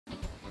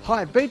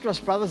Hi,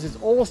 Betros Brothers is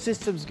all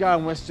systems go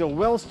and we're still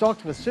well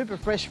stocked with super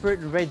fresh fruit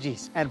and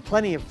veggies and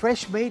plenty of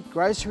fresh meat,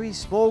 groceries,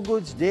 small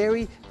goods,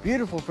 dairy,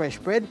 beautiful fresh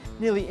bread,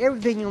 nearly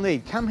everything you'll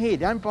need. Come here,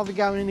 don't bother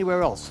going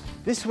anywhere else.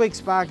 This week's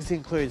bargains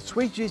include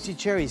sweet juicy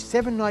cherries,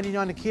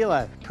 $7.99 a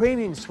kilo,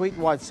 premium sweet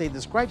white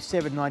seedless grapes,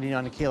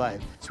 $7.99 a kilo,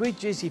 sweet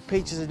juicy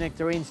peaches and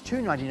nectarines,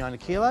 $2.99 a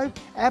kilo,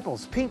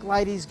 apples, pink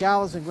ladies,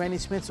 galas and Granny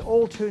Smiths,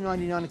 all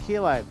 $2.99 a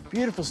kilo,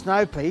 beautiful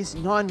snow peas,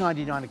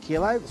 $9.99 a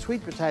kilo,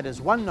 sweet potatoes,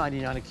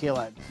 $1.99 a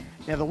kilo.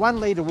 Now the 1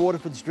 litre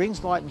Waterford's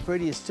drinks, light and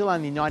fruity, is still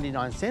only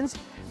 99 cents.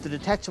 The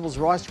detachables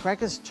rice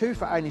crackers, 2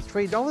 for only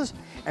 $3,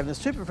 and the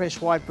super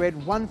fresh white bread,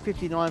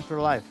 $1.59 for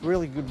a loaf.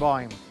 Really good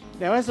buying.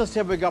 Now, as I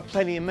said, we've got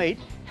plenty of meat.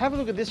 Have a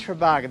look at this for a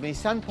bargain. These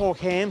sun pork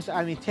hams,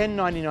 only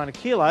 $10.99 a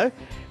kilo.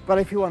 But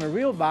if you want a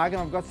real bargain,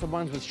 I've got some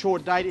ones with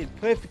short date in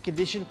perfect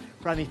condition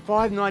for only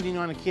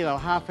 $5.99 a kilo,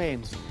 half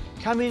hams.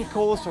 Come in,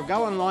 call us, or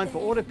go online for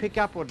order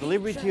pickup or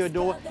delivery to your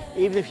door,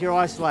 even if you're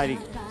isolating.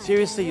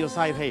 Seriously, you'll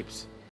save heaps.